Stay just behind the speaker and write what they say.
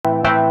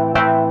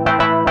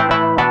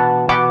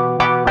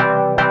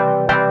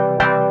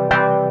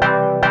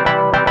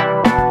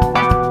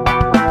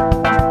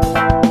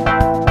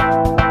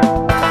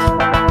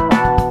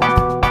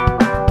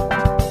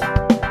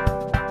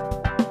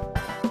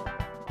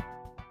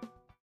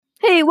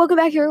Hey, welcome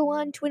back,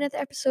 everyone, to another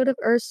episode of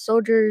Earth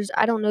Soldiers.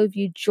 I don't know if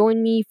you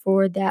joined me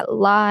for that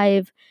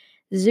live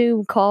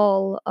Zoom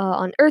call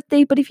on Earth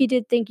Day, but if you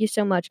did, thank you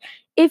so much.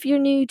 If you're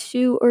new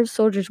to Earth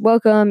Soldiers,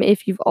 welcome.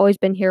 If you've always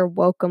been here,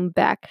 welcome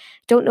back.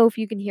 Don't know if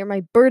you can hear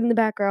my bird in the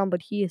background,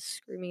 but he is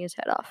screaming his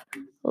head off,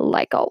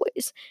 like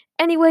always.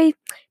 Anyway,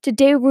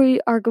 today we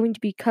are going to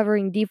be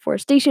covering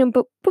deforestation,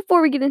 but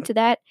before we get into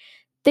that,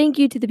 thank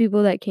you to the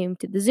people that came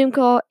to the Zoom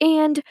call,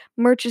 and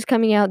merch is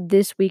coming out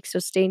this week, so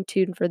stay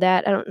tuned for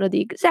that. I don't know the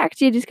exact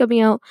date it's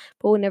coming out,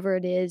 but whenever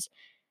it is,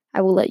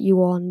 I will let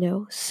you all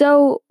know.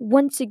 So,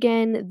 once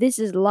again, this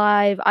is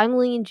live. I'm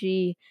Lee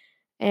G,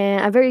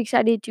 and I'm very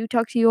excited to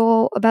talk to you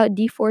all about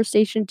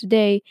deforestation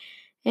today.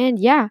 And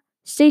yeah,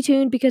 stay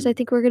tuned because I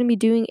think we're going to be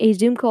doing a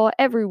Zoom call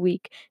every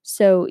week.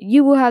 So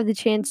you will have the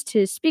chance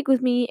to speak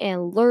with me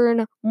and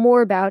learn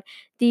more about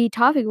the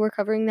topic we're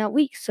covering that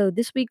week. So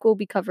this week we'll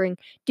be covering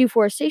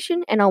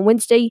deforestation, and on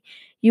Wednesday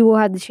you will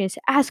have the chance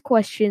to ask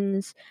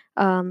questions.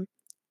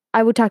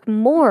 I will talk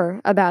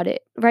more about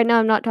it. Right now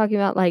I'm not talking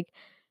about like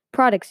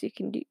products you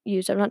can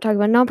use. I'm not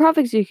talking about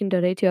nonprofits you can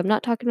donate to. I'm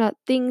not talking about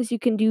things you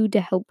can do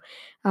to help.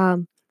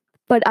 Um,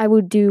 but I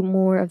will do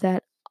more of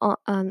that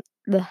on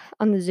the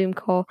Zoom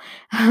call.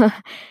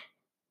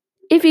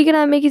 If you're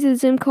gonna make it to the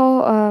Zoom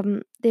call,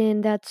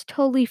 then that's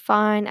totally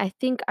fine. I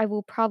think I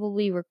will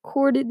probably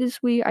record it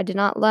this week. I did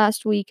not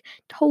last week.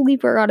 Totally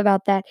forgot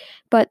about that.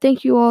 But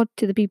thank you all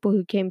to the people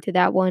who came to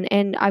that one,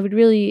 and I would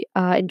really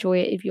enjoy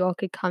it if you all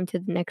could come to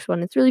the next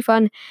one. It's really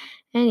fun,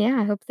 and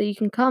yeah, I hope that you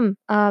can come.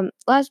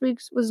 Last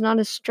week's was not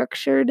as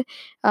structured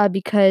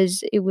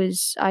because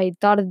I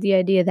thought of the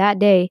idea that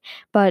day,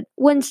 but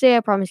Wednesday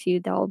I promise you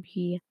that will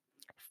be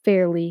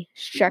fairly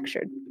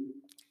structured.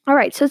 All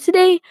right, so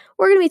today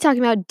we're going to be talking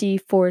about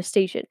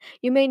deforestation.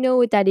 You may know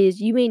what that is,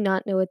 you may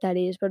not know what that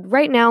is, but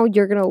right now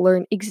you're going to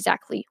learn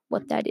exactly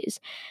what that is.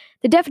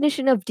 The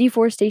definition of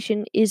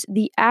deforestation is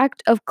the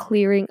act of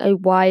clearing a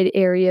wide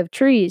area of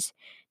trees.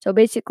 So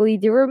basically,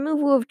 the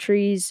removal of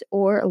trees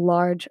or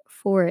large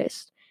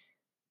forests.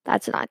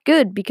 That's not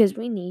good because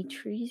we need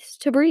trees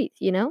to breathe,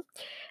 you know?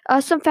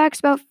 Some facts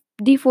about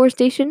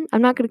deforestation.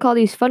 I'm not going to call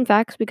these fun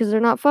facts because they're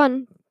not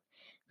fun,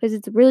 because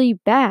it's really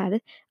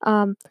bad.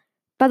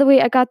 By the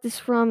way, I got this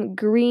from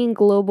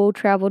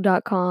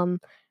greenglobaltravel.com.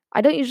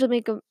 I don't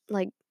usually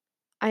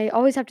I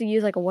always have to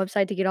use like a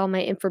website to get all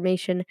my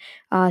information.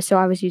 So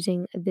I was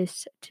using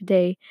this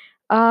today.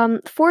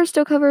 Forests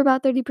still cover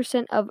about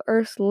 30% of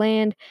Earth's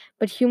land,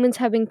 but humans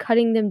have been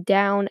cutting them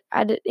down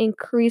at an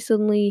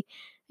increasingly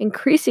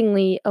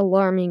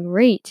alarming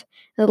rate.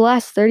 In the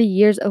last 30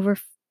 years, over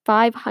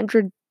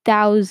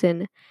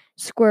 500,000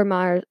 square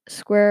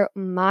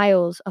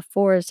miles of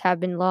forest have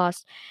been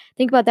lost.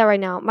 Think about that right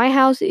now. My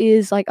house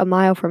is like a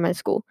mile from my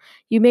school.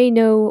 You may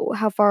know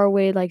how far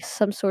away like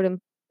some sort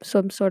of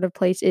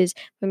place is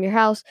from your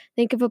house.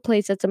 Think of a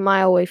place that's a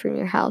mile away from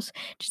your house,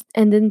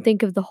 and then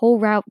think of the whole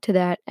route to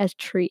that as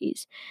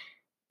trees.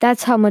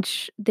 That's how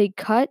much they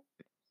cut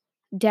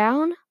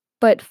down,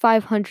 but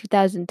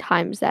 500,000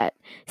 times that.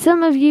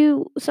 Some of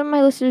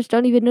my listeners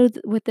don't even know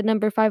what the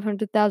number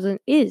 500,000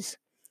 is.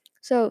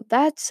 So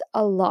that's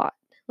a lot.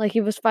 Like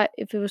if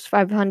it was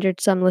 500,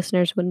 some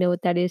listeners would know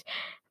what that is,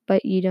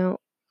 but you don't.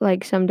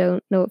 Like some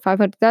don't know what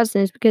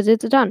 500,000 is because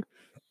it's a ton.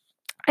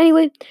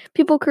 Anyway,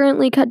 people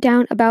currently cut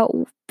down about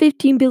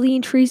 15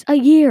 billion trees a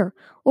year,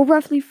 or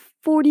roughly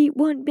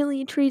 41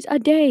 million trees a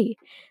day.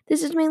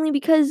 This is mainly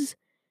because,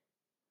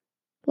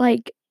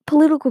 like,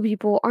 political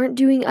people aren't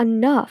doing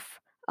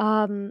enough.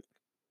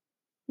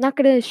 Not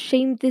gonna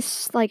shame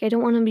this, like, I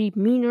don't want to be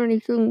mean or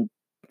anything.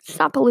 It's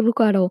not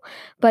political at all.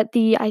 But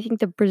I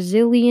think the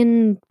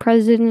Brazilian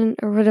president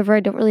or whatever,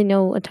 I don't really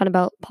know a ton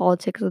about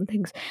politics and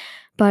things,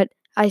 but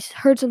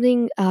heard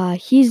something.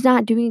 He's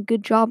not doing a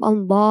good job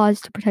on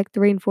laws to protect the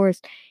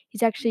rainforest.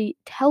 He's actually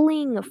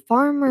telling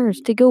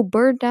farmers to go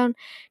burn down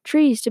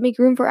trees to make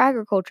room for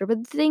agriculture.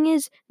 But the thing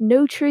is,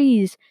 no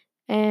trees,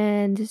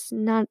 and it's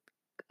not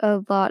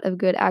a lot of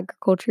good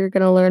agriculture. You're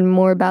going to learn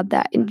more about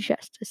that in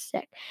just a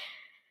sec.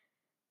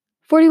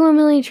 41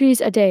 million trees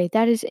a day.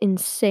 That is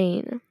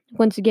insane.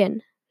 Once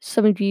again,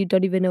 some of you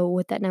don't even know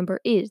what that number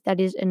is.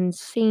 That is an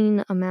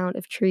insane amount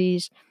of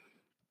trees,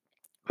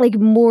 like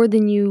more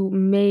than you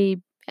may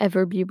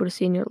ever be able to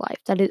see in your life.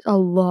 That is a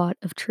lot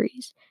of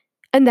trees.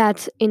 And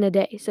that's in a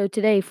day. So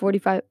today,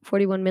 41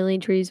 million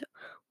trees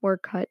were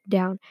cut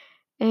down.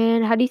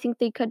 And how do you think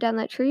they cut down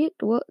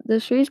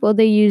those trees? Well,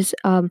 they use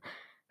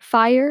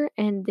fire,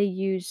 and they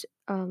use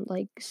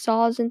like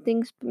saws and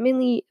things,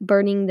 mainly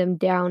burning them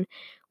down,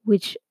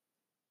 which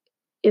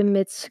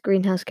emits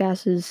greenhouse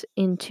gases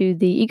into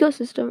the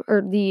ecosystem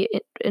or the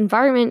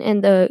environment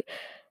and the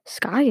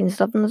sky and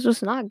stuff, and that's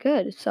just not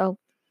good. So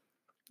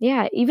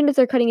yeah, even if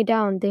they're cutting it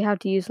down, they have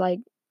to use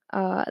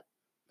uh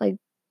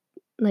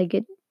like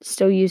it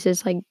still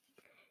uses like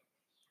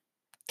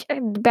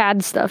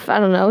bad stuff. I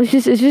don't know.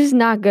 It's just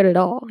not good at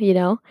all, you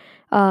know.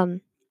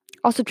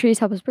 Also, trees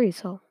help us breathe,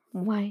 so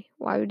why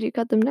would you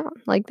cut them down?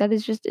 Like, that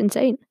is just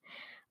insane.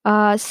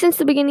 Since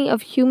the beginning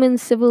of human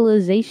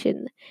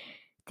civilization,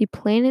 the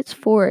planet's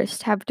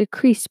forests have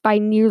decreased by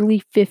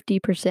nearly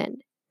 50%.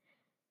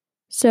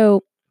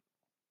 So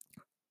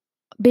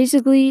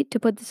basically, to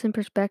put this in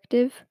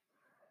perspective,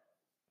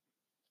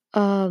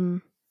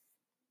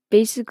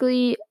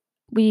 basically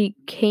we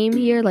came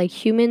here like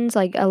humans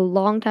like a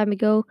long time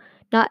ago.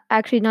 Not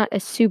a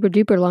super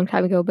duper long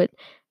time ago, but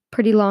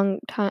pretty long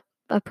time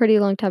a pretty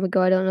long time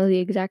ago. I don't know the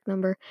exact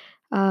number.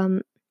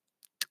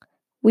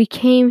 We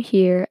came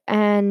here,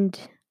 and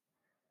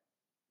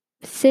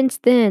since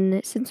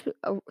then, since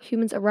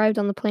humans arrived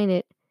on the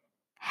planet,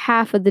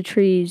 half of the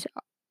trees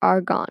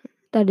are gone.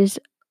 That is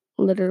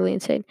literally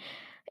insane.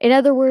 In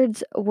other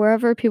words,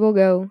 wherever people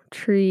go,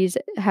 trees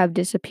have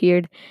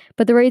disappeared,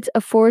 but the rates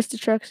of forest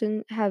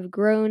destruction have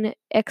grown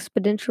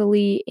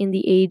exponentially in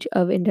the age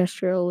of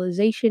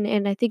industrialization.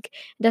 And I think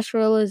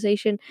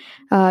industrialization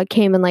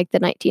came in like the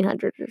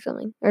 1900s or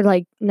something, or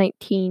like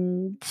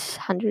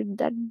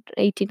 1900,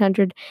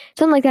 1800,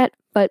 something like that.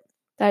 But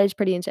that is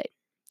pretty insane.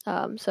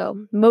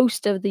 So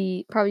most of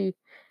the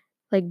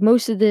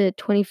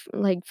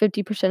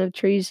 50% of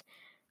trees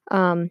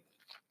um,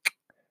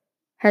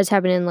 has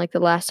happened in like the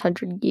last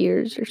 100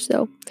 years or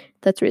so.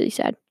 That's really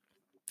sad.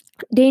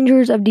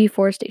 Dangers of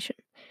deforestation.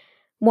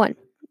 One,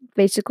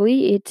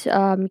 basically, it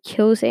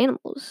kills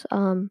animals.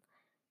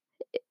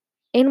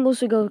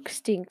 Animals will go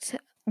extinct.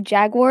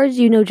 Jaguars,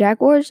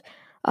 jaguars?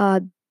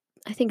 I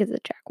think it's a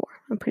jaguar.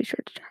 I'm pretty sure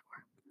it's a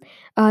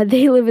jaguar.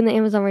 They live in the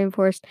Amazon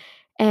rainforest,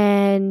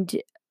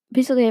 and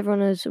basically everyone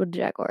knows what a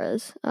jaguar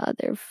is.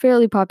 They're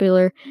fairly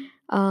popular.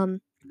 Not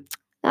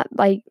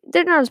like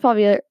they're not as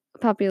popular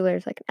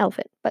as like an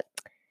elephant, but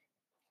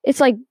it's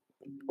like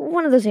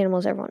one of those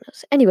animals everyone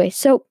knows. Anyway,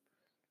 so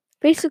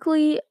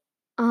basically,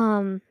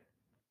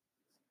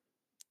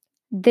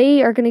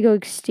 they are gonna go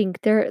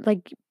extinct. They're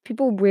like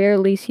people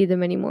rarely see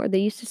them anymore. They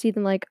used to see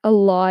them like a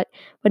lot,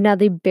 but now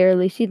they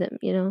barely see them.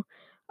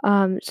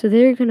 So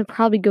they're gonna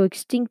probably go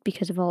extinct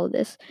because of all of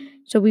this.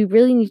 So we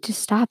really need to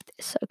stop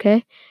this.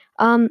 Okay.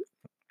 Um,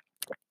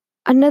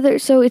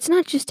 so it's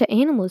not just to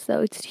animals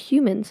though, it's to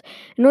humans.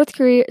 In North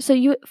Korea, so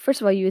you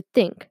first of all you would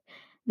think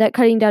that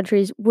cutting down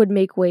trees would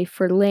make way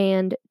for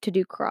land to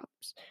do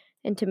crops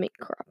and to make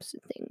crops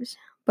and things.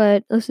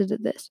 But listen to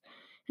this.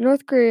 In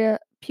North Korea,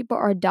 people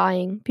are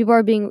dying. People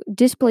are being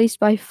displaced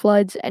by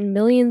floods, and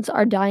millions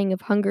are dying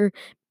of hunger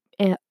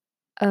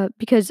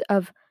because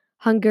of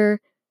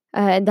hunger,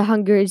 and the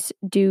hunger is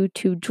due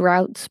to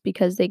droughts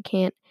because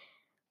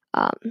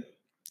um,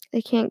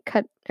 they can't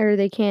cut or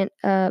they can't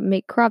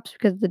make crops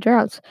because of the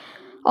droughts.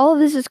 All of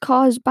this is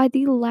caused by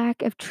the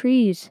lack of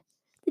trees.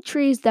 The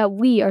trees that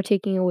we are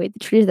taking away, the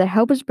trees that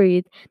help us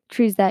breathe, the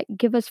trees that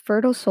give us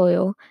fertile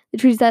soil, the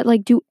trees that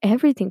like do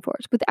everything for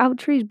us. Without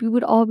trees, we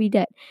would all be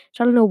dead.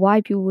 So I don't know why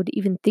people would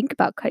even think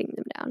about cutting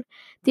them down.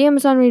 The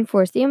Amazon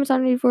rainforest. The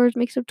Amazon rainforest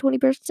makes up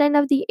 20%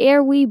 of the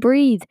air we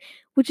breathe,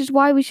 which is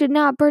why we should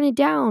not burn it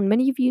down.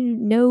 Many of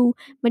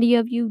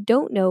you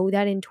don't know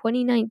that in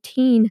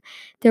 2019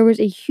 there was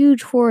a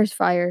huge forest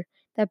fire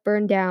that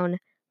burned down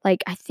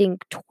like I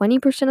think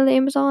 20% of the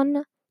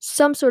Amazon,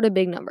 some sort of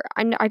big number.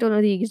 I don't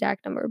know the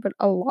exact number, but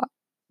a lot.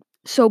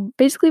 So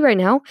basically, right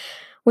now,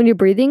 when you're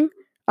breathing,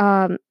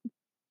 um,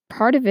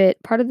 part of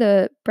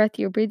the breath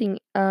you're breathing,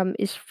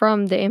 is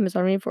from the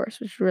Amazon rainforest,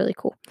 which is really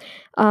cool.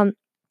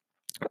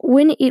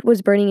 When it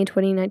was burning in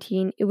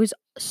 2019, it was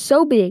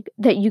so big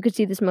that you could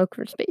see the smoke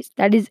from space.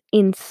 That is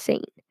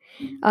insane.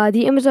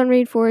 The Amazon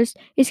rainforest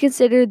is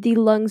considered the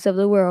lungs of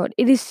the world.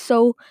 It is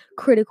so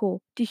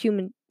critical to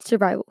human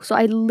survival. So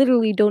I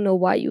literally don't know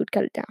why you would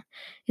cut it down.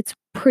 It's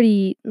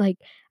pretty like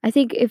I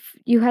think if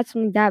you had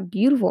something that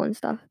beautiful and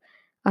stuff,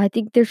 I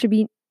think there should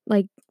be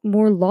like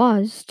more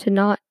laws to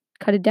not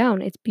cut it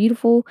down. It's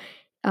beautiful.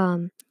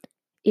 Um,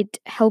 it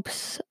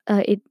helps.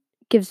 It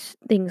gives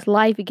things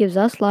life. It gives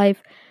us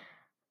life.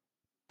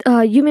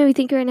 You may be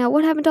thinking right now,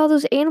 what happened to all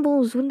those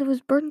animals when it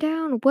was burned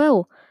down?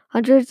 Well,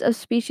 hundreds of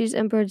species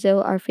in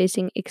Brazil are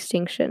facing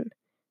extinction.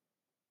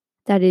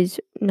 That is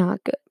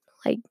not good.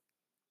 Like,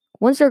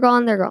 once they're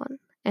gone, they're gone.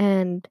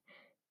 And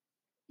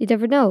you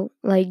never know.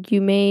 Like,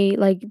 you may,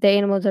 like, the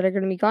animals that are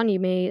going to be gone, you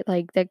may,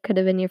 like, that could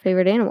have been your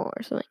favorite animal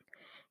or something.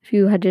 If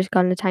you had just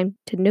gotten the time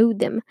to know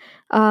them.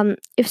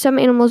 If some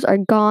animals are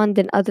gone,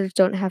 then others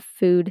don't have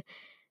food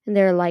and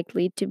they're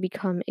likely to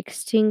become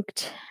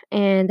extinct.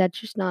 And that's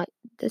just not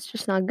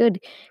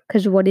good.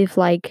 Because what if,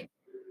 like,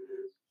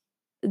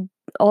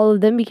 all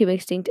of them became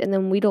extinct and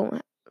then we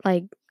don't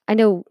like I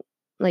know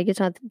like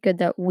it's not good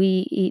that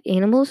we eat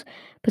animals,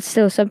 but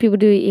still some people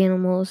do eat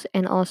animals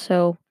and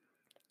also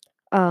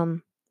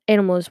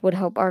animals would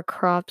help our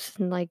crops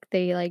and like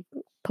they like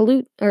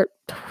pollute or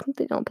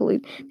they don't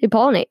pollute, they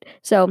pollinate.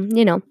 So,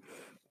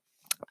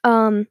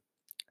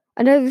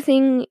 another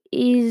thing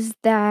is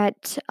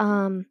that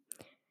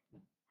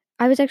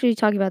I was actually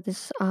talking about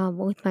this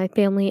with my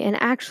family,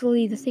 and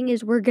actually, the thing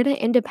is, we're gonna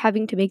end up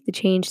having to make the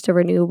change to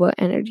renewable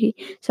energy.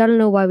 So I don't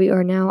know why we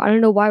are now. I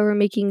don't know why we're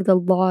making the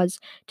laws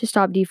to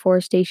stop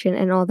deforestation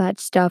and all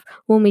that stuff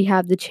when we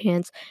have the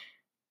chance.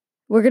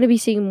 We're gonna be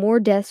seeing more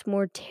deaths,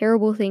 more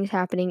terrible things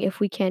happening if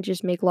we can't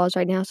just make laws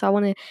right now. So I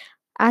want to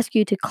ask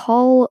you to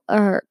call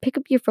or pick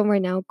up your phone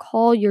right now,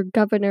 call your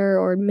governor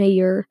or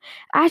mayor,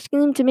 asking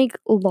them to make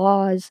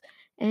laws.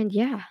 And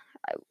yeah,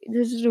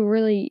 this is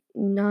really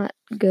not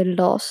good at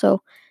all.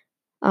 So,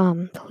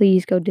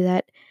 please go do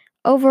that.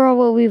 Overall,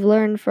 what we've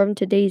learned from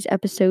today's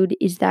episode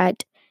is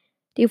that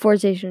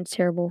deforestation is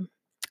terrible,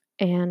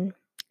 and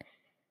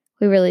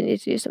we really need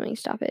to do something to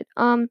stop it.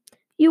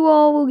 You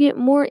all will get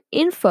more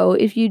info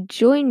if you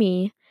join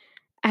me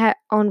at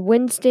on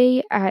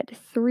Wednesday at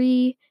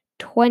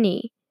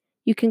 3:20.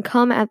 You can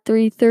come at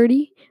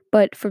 3:30,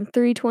 but from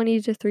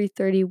 3:20 to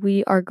 3:30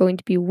 we are going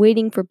to be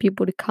waiting for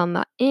people to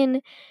come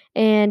in,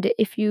 and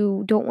if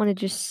you don't want to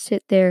just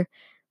sit there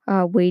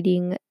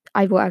waiting,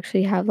 I will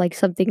actually have like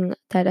something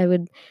that I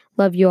would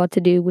love you all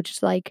to do, which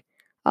is like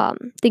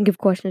think of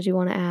questions you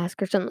want to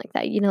ask or something like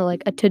that,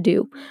 like a to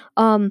do.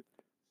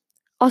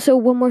 Also,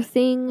 one more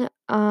thing,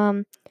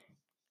 on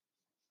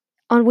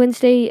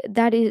Wednesday,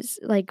 that is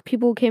like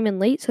people came in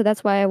late, so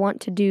that's why I want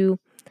to do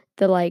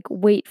the like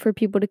wait for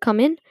people to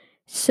come in.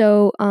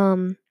 So,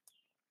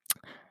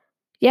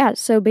 yeah,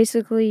 so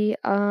basically,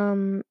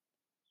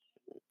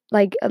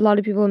 like a lot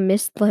of people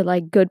missed the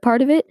like good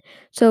part of it.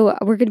 So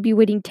we're gonna be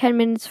waiting 10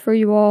 minutes for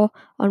you all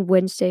on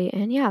Wednesday.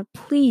 And yeah,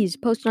 please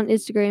post on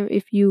Instagram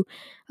if you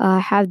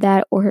have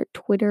that, or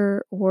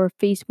Twitter or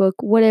Facebook,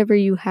 whatever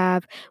you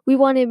have. We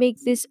want to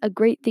make this a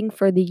great thing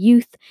for the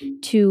youth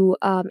to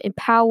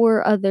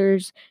empower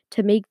others,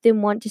 to make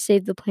them want to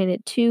save the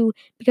planet too,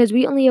 because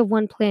we only have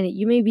one planet.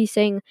 You may be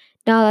saying,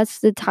 no, that's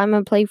the time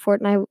I'm playing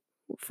Fortnite.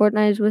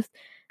 Fortnite is with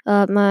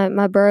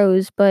my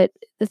bros, but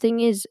the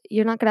thing is,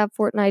 you're not gonna have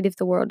Fortnite if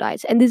the world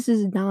dies, and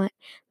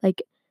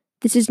like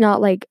this is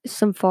not like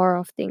some far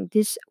off thing.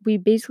 We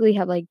basically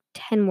have like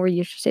 10 more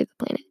years to save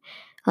the planet.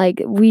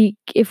 Like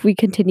if we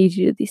continue to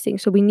do these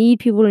things, so we need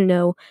people to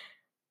know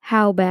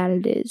how bad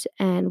it is,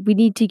 and um, we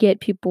need to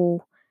get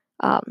people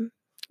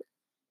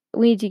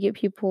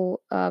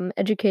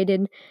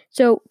educated.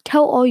 So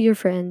tell all your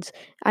friends.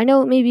 I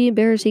know it may be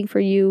embarrassing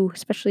for you,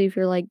 especially if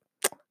you're like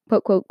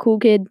quote quote cool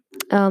kid.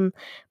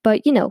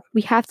 But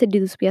we have to do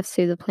this. We have to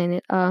save the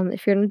planet.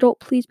 If you're an adult,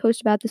 please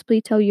post about this.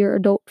 Please tell your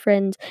adult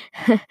friends,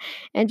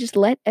 and just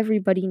let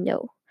everybody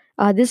know.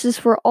 This is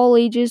for all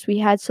ages. We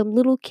had some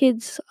little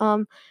kids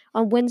on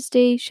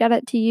Wednesday. Shout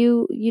out to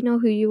you. You know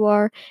who you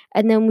are.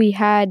 And then we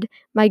had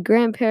my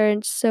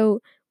grandparents.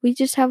 So we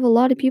just have a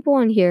lot of people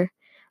on here.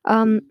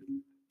 Um,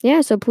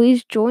 yeah, so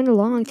please join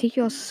along. Thank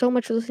you all so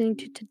much for listening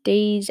to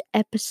today's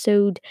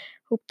episode.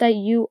 Hope that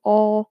you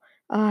all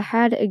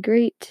had a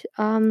great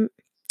Earth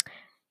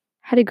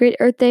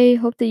Day.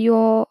 Hope that you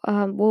all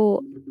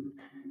will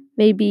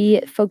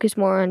maybe focus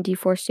more on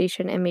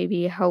deforestation and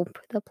maybe help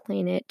the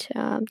planet.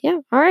 Yeah.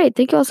 All right.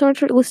 Thank you all so much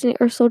for listening,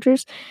 Earth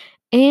Soldiers,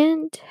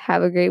 and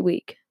have a great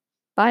week.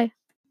 Bye.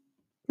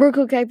 Real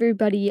quick,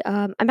 everybody.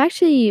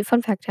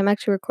 Fun fact, I'm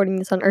actually recording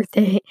this on Earth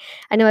Day.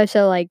 I know I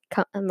said like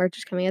merch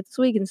is coming out this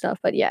week and stuff,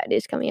 but yeah, it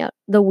is coming out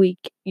the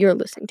week you're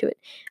listening to it.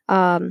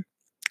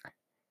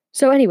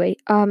 So anyway,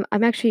 I'm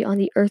actually on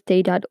the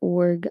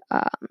earthday.org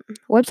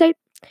website,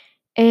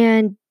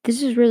 and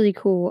this is really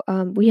cool.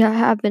 We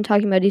have been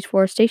talking about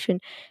deforestation.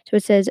 So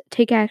it says,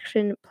 take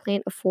action,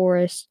 plant a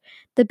forest.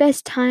 The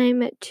best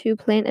time to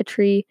plant a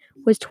tree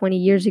was 20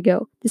 years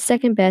ago. The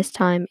second best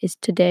time is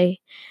today.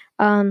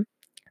 Um,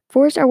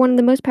 Forests are one of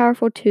the most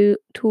powerful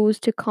tools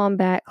to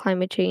combat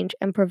climate change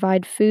and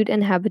provide food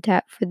and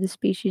habitat for the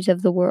species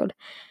of the world.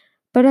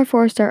 But our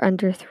forests are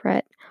under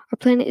threat. Our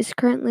planet is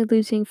currently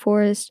losing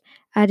forests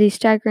at a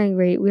staggering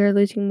rate. We are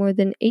losing more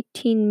than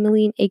 18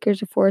 million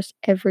acres of forest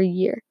every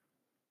year.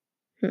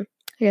 I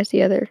guess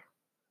the other.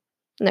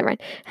 Never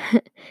mind.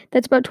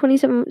 That's about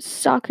 27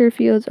 soccer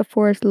fields of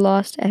forest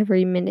lost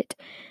every minute.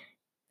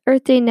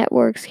 Earth Day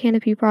Network's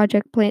Canopy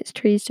Project plants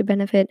trees to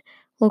benefit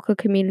local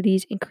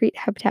communities and create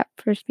habitat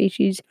for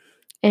species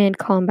and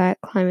combat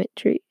climate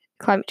change.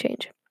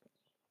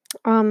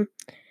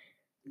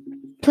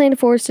 Plant a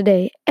forest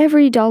today.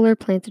 Every dollar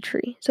plants a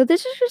tree. So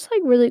this is just like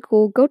really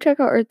cool. Go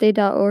check out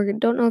earthday.org.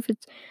 Don't know if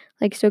it's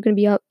like still gonna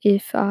be up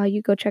if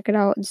you go check it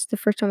out. It's the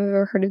first time I've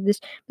ever heard of this.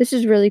 This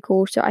is really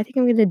cool. So I think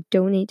I'm gonna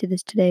donate to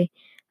this today.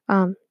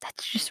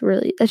 That's just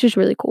really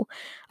cool.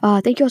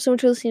 Thank you all so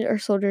much for listening to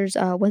Earth Soldiers.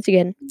 Once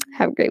again,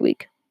 have a great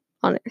week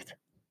on Earth.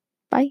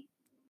 Bye.